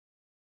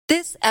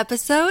This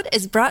episode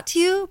is brought to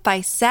you by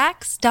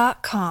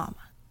Sax.com.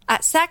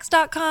 At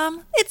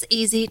Sax.com, it's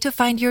easy to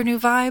find your new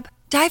vibe.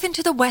 Dive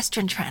into the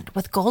Western trend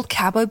with gold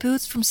cowboy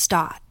boots from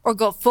Stott, or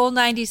go full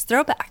 90s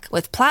throwback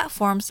with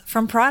platforms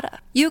from Prada.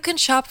 You can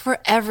shop for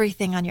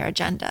everything on your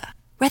agenda,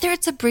 whether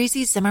it's a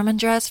breezy Zimmermann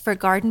dress for a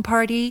garden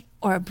party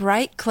or a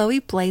bright Chloe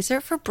blazer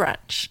for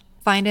brunch.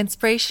 Find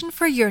inspiration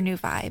for your new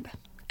vibe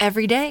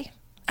every day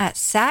at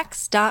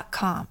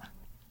Sax.com.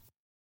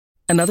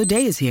 Another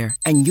day is here,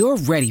 and you're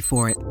ready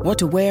for it. What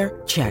to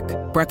wear? Check.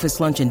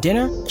 Breakfast, lunch, and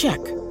dinner?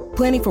 Check.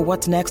 Planning for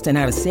what's next and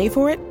how to save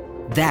for it?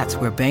 That's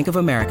where Bank of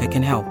America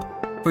can help.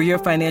 For your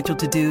financial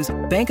to-dos,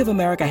 Bank of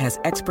America has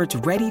experts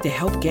ready to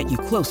help get you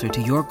closer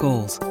to your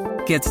goals.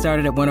 Get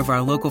started at one of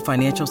our local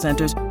financial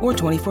centers or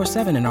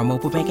 24/7 in our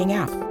mobile banking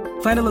app.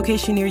 Find a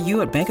location near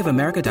you at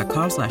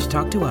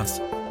bankofamerica.com/talktous.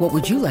 What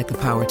would you like the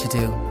power to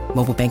do?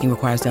 Mobile banking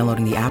requires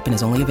downloading the app and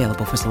is only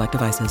available for select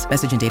devices.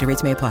 Message and data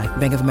rates may apply.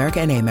 Bank of America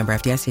N.A., member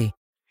FDIC.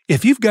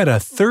 If you've got a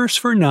thirst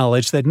for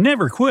knowledge that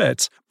never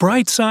quits,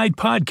 Brightside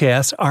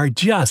Podcasts are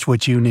just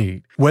what you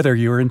need. Whether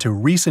you're into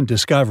recent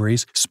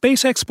discoveries,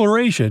 space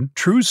exploration,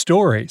 true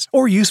stories,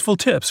 or useful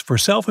tips for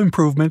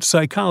self-improvement,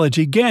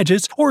 psychology,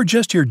 gadgets, or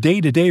just your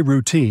day-to-day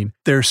routine,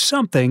 there's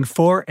something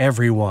for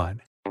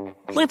everyone.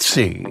 Let's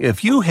see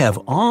if you have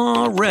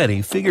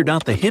already figured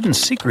out the hidden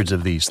secrets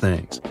of these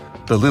things.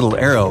 The little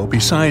arrow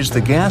beside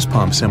the gas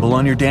pump symbol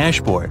on your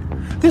dashboard.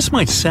 This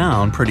might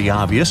sound pretty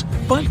obvious,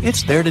 but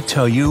it's there to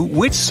tell you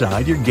which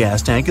side your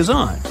gas tank is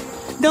on.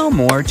 No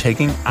more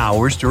taking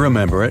hours to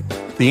remember it.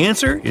 The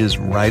answer is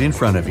right in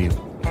front of you.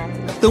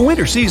 The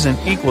winter season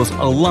equals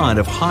a lot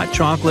of hot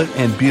chocolate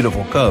and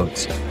beautiful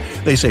coats.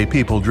 They say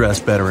people dress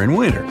better in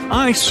winter.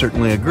 I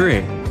certainly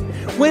agree.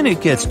 When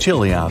it gets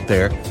chilly out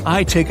there,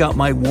 I take out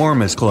my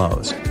warmest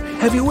clothes.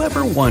 Have you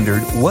ever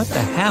wondered what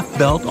the half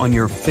belt on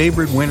your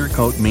favorite winter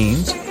coat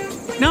means?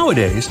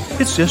 Nowadays,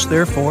 it's just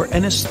there for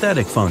an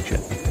aesthetic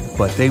function,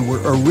 but they were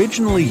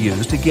originally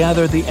used to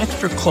gather the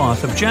extra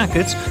cloth of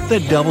jackets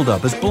that doubled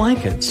up as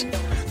blankets.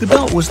 The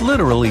belt was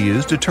literally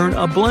used to turn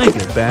a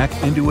blanket back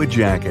into a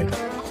jacket.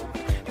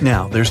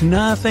 Now, there's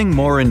nothing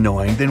more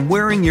annoying than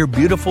wearing your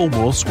beautiful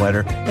wool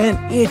sweater and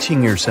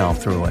itching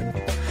yourself through it.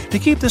 To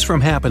keep this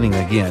from happening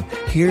again,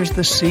 here's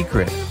the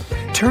secret.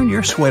 Turn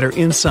your sweater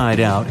inside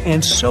out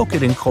and soak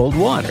it in cold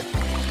water.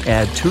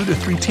 Add 2 to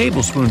 3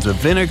 tablespoons of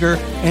vinegar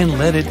and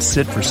let it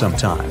sit for some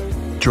time.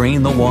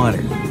 Drain the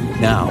water.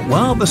 Now,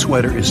 while the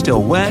sweater is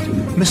still wet,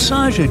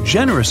 massage a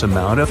generous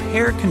amount of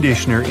hair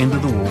conditioner into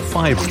the wool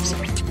fibers.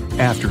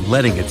 After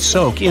letting it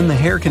soak in the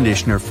hair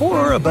conditioner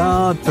for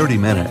about 30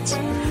 minutes,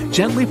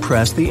 gently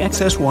press the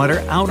excess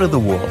water out of the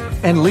wool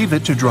and leave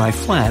it to dry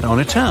flat on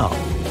a towel.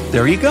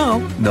 There you go.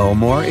 No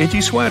more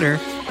itchy sweater.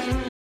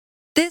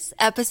 This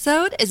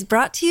episode is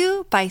brought to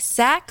you by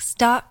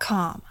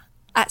Sax.com.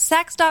 At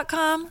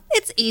Sax.com,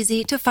 it's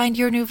easy to find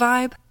your new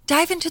vibe.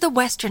 Dive into the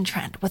Western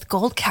trend with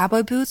gold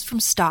cowboy boots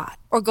from Stott,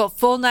 or go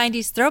full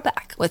 90s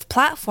throwback with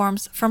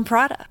platforms from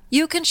Prada.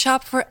 You can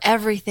shop for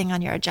everything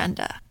on your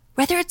agenda,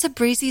 whether it's a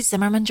breezy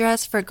Zimmermann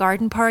dress for a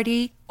garden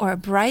party or a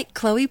bright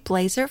Chloe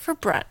blazer for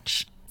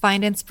brunch.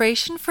 Find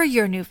inspiration for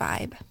your new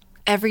vibe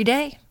every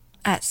day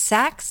at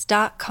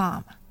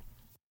Sax.com.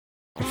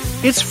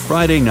 It's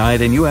Friday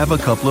night and you have a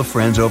couple of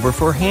friends over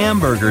for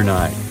hamburger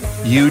night.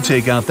 You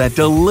take out that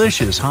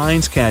delicious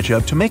Heinz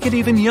ketchup to make it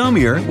even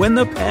yummier when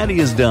the patty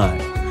is done.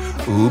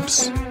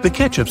 Oops, the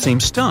ketchup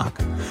seems stuck.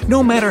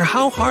 No matter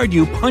how hard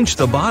you punch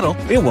the bottle,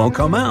 it won't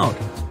come out.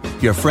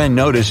 Your friend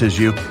notices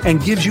you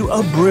and gives you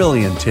a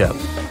brilliant tip.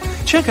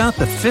 Check out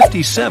the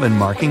 57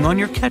 marking on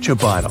your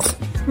ketchup bottle.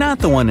 Not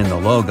the one in the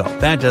logo,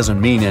 that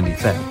doesn't mean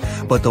anything.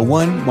 But the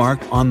one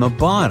marked on the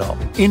bottle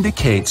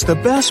indicates the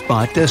best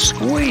spot to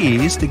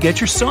squeeze to get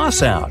your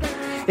sauce out.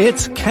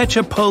 It's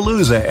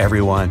Ketchup-palooza,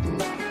 everyone.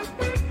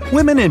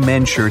 Women and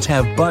men's shirts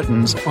have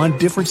buttons on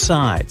different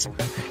sides.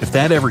 If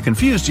that ever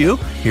confused you,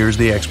 here's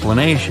the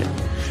explanation.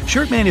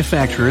 Shirt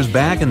manufacturers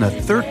back in the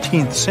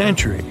 13th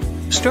century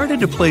started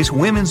to place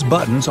women's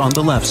buttons on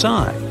the left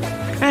side.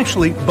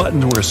 Actually,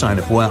 buttons were a sign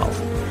of wealth.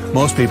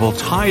 Most people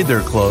tied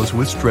their clothes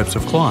with strips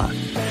of cloth.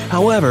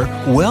 However,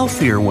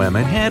 wealthier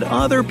women had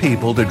other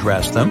people to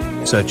dress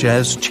them, such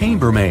as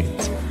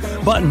chambermaids.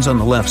 Buttons on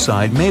the left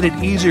side made it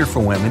easier for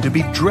women to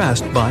be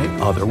dressed by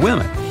other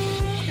women.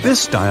 This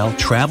style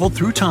traveled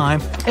through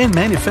time, and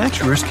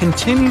manufacturers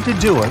continue to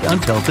do it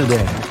until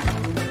today.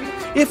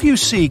 If you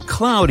see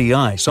cloudy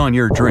ice on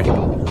your drink,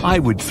 I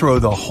would throw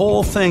the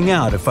whole thing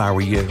out if I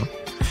were you.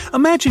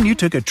 Imagine you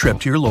took a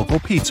trip to your local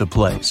pizza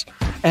place.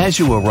 As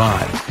you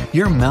arrive,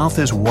 your mouth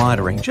is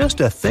watering just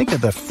to think of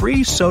the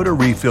free soda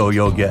refill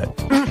you'll get.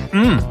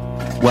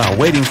 While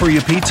waiting for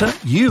your pizza,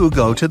 you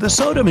go to the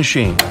soda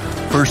machine.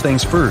 First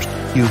things first,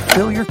 you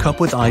fill your cup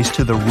with ice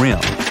to the rim.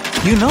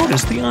 You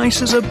notice the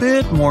ice is a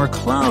bit more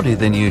cloudy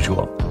than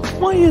usual.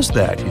 Why is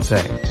that, you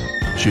think?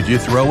 Should you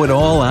throw it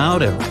all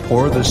out and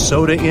pour the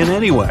soda in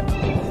anyway?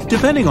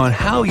 Depending on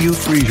how you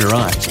freeze your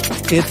ice,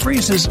 it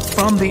freezes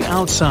from the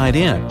outside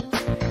in.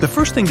 The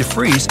first thing to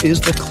freeze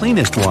is the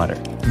cleanest water.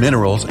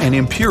 minerals and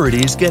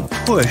impurities get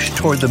pushed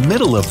toward the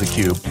middle of the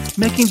cube,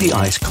 making the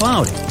ice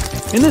cloudy.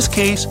 In this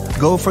case,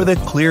 go for the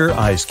clear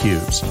ice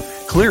cubes.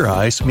 Clear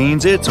ice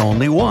means it's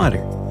only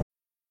water.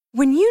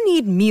 When you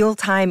need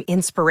mealtime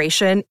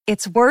inspiration,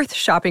 it's worth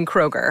shopping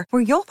Kroger,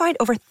 where you'll find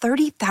over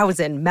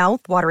 30,000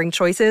 mouth-watering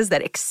choices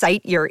that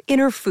excite your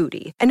inner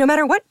foodie. And no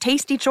matter what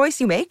tasty choice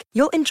you make,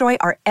 you'll enjoy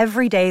our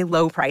everyday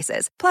low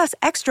prices, plus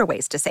extra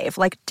ways to save,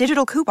 like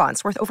digital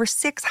coupons worth over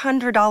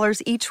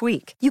 $600 each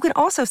week. You can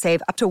also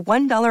save up to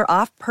 $1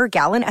 off per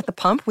gallon at the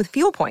pump with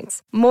fuel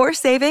points. More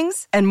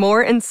savings and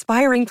more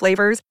inspiring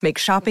flavors make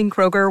shopping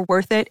Kroger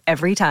worth it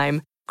every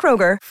time.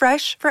 Kroger,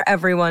 fresh for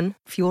everyone.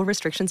 Fuel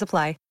restrictions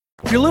apply.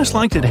 You're less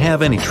likely to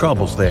have any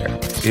troubles there.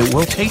 It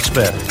will taste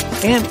better,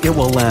 and it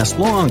will last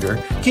longer,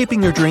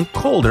 keeping your drink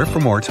colder for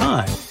more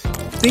time.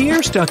 The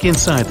air stuck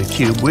inside the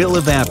cube will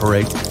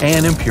evaporate,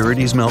 and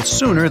impurities melt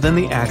sooner than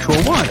the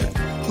actual water,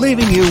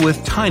 leaving you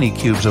with tiny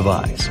cubes of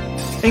ice.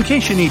 In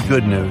case you need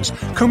good news,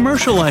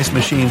 commercial ice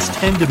machines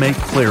tend to make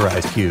clear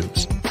ice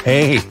cubes.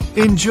 Hey,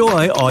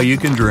 enjoy all you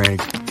can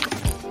drink.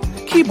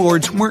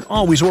 Keyboards weren't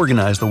always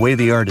organized the way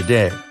they are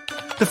today.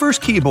 The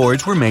first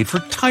keyboards were made for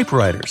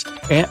typewriters.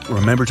 And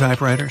remember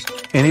typewriters?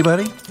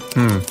 Anybody?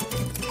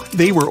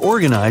 They were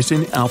organized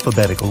in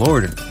alphabetical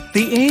order.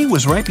 The A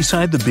was right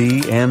beside the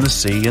B and the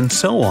C and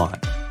so on.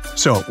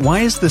 So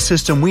why is the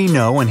system we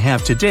know and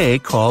have today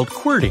called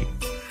QWERTY?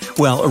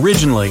 Well,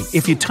 originally,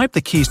 if you typed the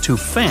keys too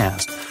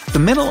fast, the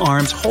metal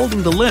arms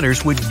holding the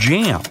letters would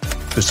jam.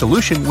 The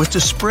solution was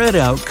to spread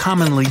out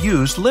commonly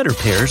used letter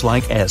pairs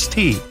like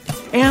ST.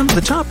 And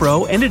the top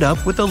row ended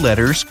up with the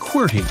letters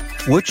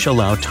QWERTY, which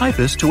allowed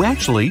typists to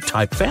actually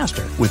type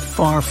faster with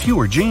far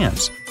fewer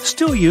jams,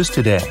 still used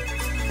today.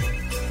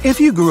 If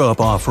you grew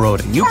up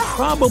off-roading, you're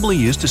probably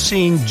used to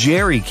seeing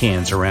jerry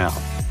cans around.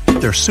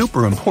 They're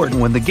super important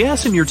when the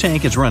gas in your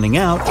tank is running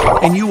out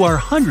and you are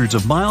hundreds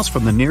of miles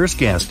from the nearest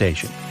gas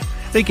station.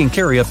 They can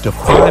carry up to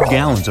 5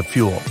 gallons of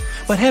fuel.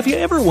 But have you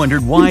ever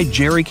wondered why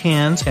jerry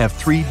cans have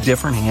 3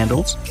 different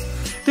handles?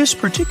 This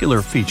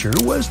particular feature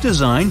was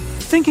designed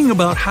thinking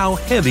about how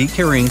heavy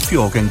carrying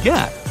fuel can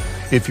get.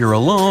 If you're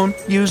alone,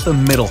 use the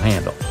middle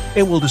handle.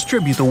 It will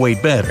distribute the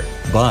weight better.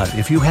 But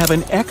if you have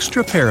an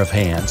extra pair of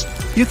hands,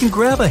 you can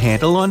grab a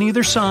handle on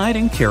either side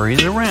and carry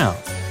it around.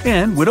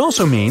 And would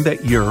also mean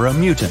that you're a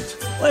mutant.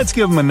 Let's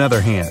give them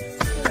another hand.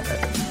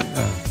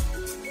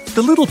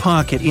 The little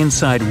pocket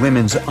inside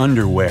women's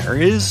underwear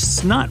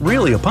is not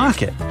really a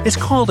pocket. It's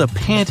called a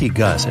panty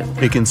gusset.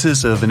 It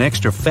consists of an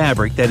extra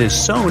fabric that is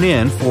sewn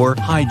in for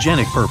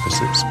hygienic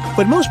purposes.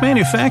 But most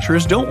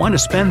manufacturers don't want to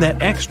spend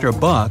that extra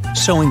buck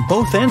sewing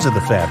both ends of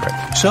the fabric.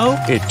 So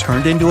it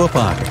turned into a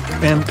pocket.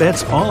 And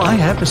that's all I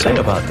have to say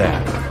about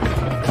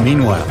that.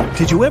 Meanwhile,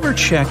 did you ever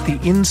check the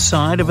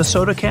inside of a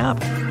soda cap?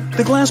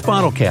 The glass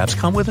bottle caps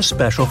come with a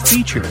special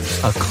feature,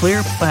 a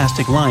clear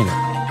plastic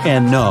liner.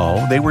 And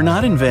no, they were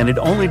not invented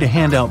only to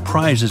hand out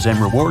prizes and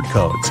reward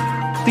codes.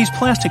 These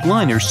plastic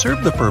liners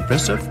serve the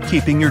purpose of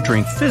keeping your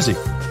drink fizzy.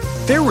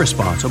 They're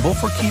responsible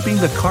for keeping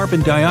the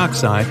carbon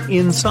dioxide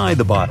inside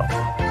the bottle.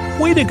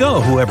 Way to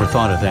go, whoever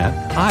thought of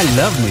that. I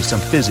love me some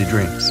fizzy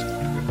drinks.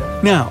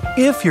 Now,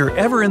 if you're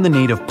ever in the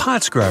need of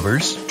pot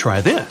scrubbers, try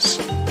this.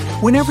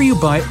 Whenever you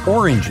buy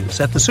oranges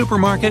at the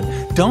supermarket,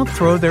 don't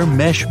throw their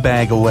mesh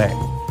bag away.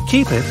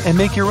 Keep it and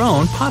make your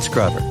own pot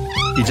scrubber.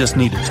 You just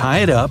need to tie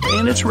it up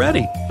and it's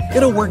ready.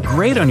 It'll work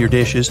great on your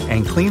dishes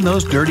and clean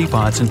those dirty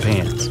pots and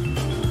pans.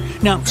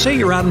 Now, say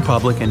you're out in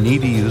public and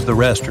need to use the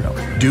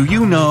restroom. Do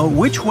you know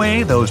which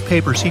way those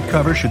paper seat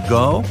covers should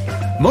go?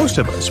 Most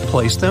of us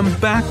place them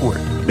backward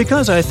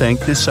because I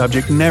think this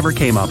subject never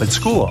came up in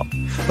school.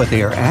 But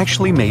they are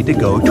actually made to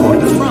go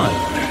toward the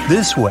front.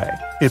 This way,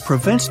 it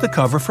prevents the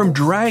cover from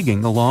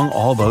dragging along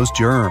all those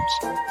germs.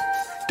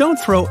 Don't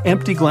throw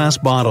empty glass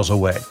bottles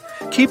away.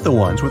 Keep the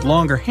ones with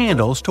longer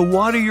handles to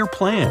water your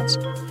plants.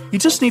 You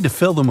just need to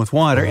fill them with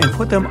water and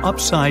put them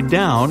upside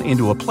down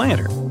into a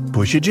planter.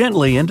 Push it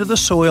gently into the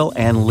soil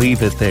and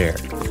leave it there.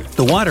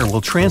 The water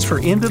will transfer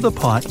into the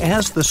pot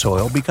as the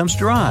soil becomes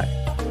dry.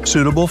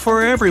 Suitable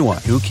for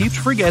everyone who keeps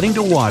forgetting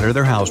to water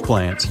their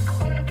houseplants.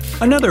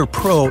 Another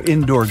pro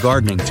indoor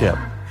gardening tip.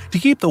 To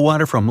keep the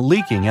water from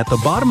leaking at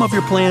the bottom of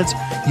your plants,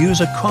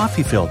 use a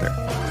coffee filter.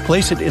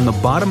 Place it in the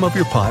bottom of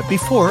your pot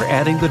before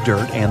adding the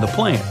dirt and the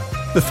plant.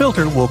 The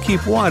filter will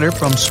keep water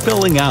from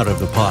spilling out of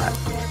the pot.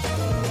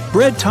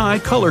 Bread tie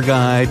color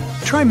guide.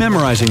 Try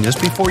memorizing this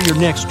before your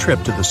next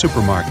trip to the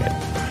supermarket.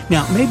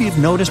 Now, maybe you've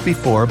noticed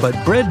before,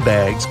 but bread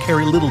bags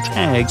carry little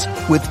tags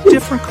with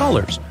different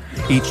colors.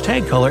 Each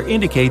tag color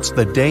indicates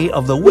the day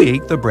of the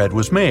week the bread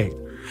was made.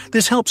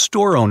 This helps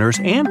store owners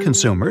and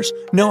consumers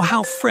know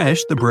how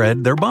fresh the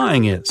bread they're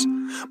buying is.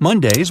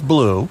 Monday is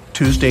blue,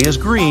 Tuesday is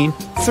green,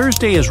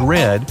 Thursday is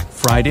red,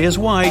 Friday is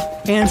white,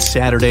 and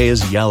Saturday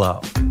is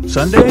yellow.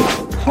 Sunday?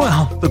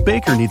 Well, the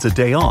baker needs a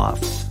day off.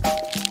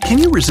 Can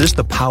you resist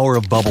the power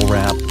of bubble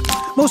wrap?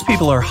 Most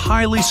people are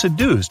highly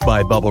seduced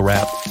by bubble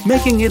wrap,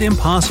 making it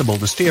impossible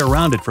to stay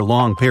around it for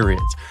long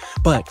periods.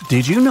 But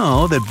did you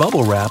know that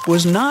bubble wrap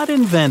was not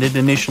invented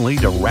initially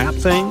to wrap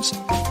things?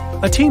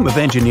 A team of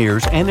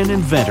engineers and an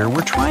inventor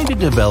were trying to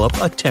develop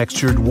a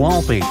textured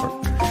wallpaper.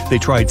 They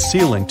tried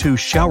sealing two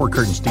shower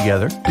curtains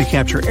together to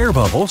capture air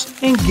bubbles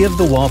and give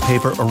the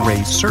wallpaper a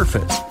raised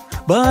surface.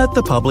 But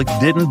the public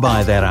didn't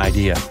buy that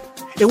idea.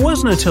 It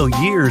wasn't until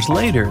years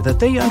later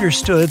that they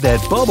understood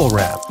that bubble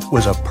wrap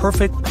was a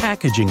perfect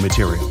packaging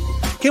material.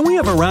 Can we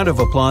have a round of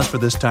applause for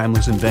this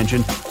timeless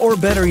invention, or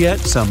better yet,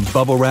 some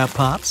bubble wrap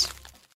pops?